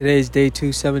Today is day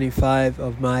 275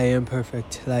 of my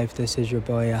imperfect life. This is your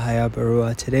boy Yahya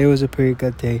Barua. Today was a pretty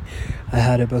good day. I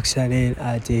had a book signing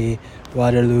at the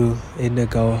Waterloo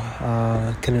Indigo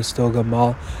Conestoga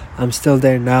Mall. I'm still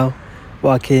there now,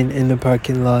 walking in the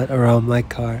parking lot around my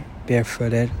car,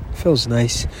 barefooted. Feels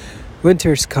nice.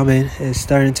 Winter's coming. It's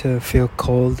starting to feel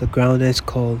cold. The ground is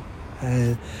cold,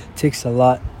 and it takes a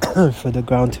lot for the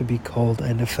ground to be cold.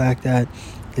 And the fact that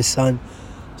the sun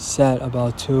set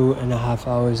about 2.5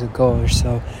 hours ago or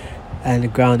so, and the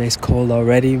ground is cold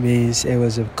already, means it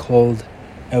was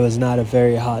not a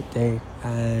very hot day,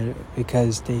 and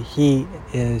because the heat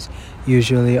is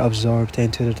usually absorbed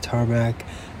into the tarmac,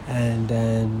 and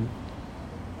then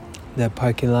the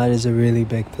parking lot is a really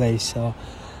big place, so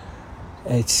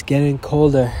it's getting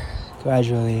colder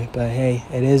gradually. But hey,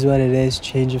 it is what it is.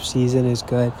 Change of season is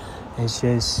good. It's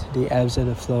just the ebbs and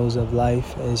the flows of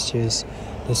life. It's just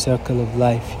the circle of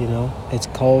life, you know. It's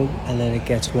cold and then it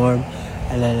gets warm,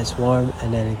 and then it's warm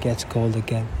and then it gets cold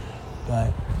again.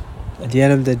 But at the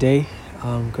end of the day,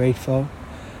 I'm grateful.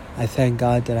 I thank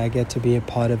God that I get to be a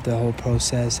part of the whole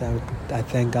process. I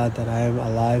thank God that I am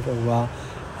alive and well,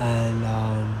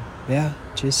 and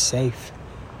just safe.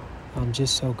 I'm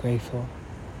just so grateful.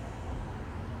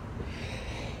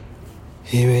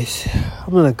 Anyways,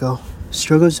 I'm gonna go.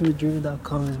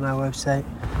 struggleswithdream.com is my website.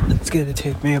 It's gonna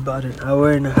take me about an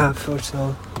hour and a half or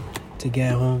so to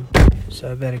get home,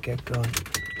 so I better get going.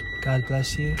 God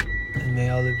bless you, and may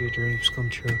all of your dreams come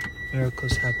true.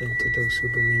 Miracles happen to those who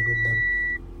believe in them.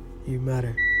 You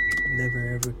matter. Never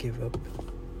ever give up.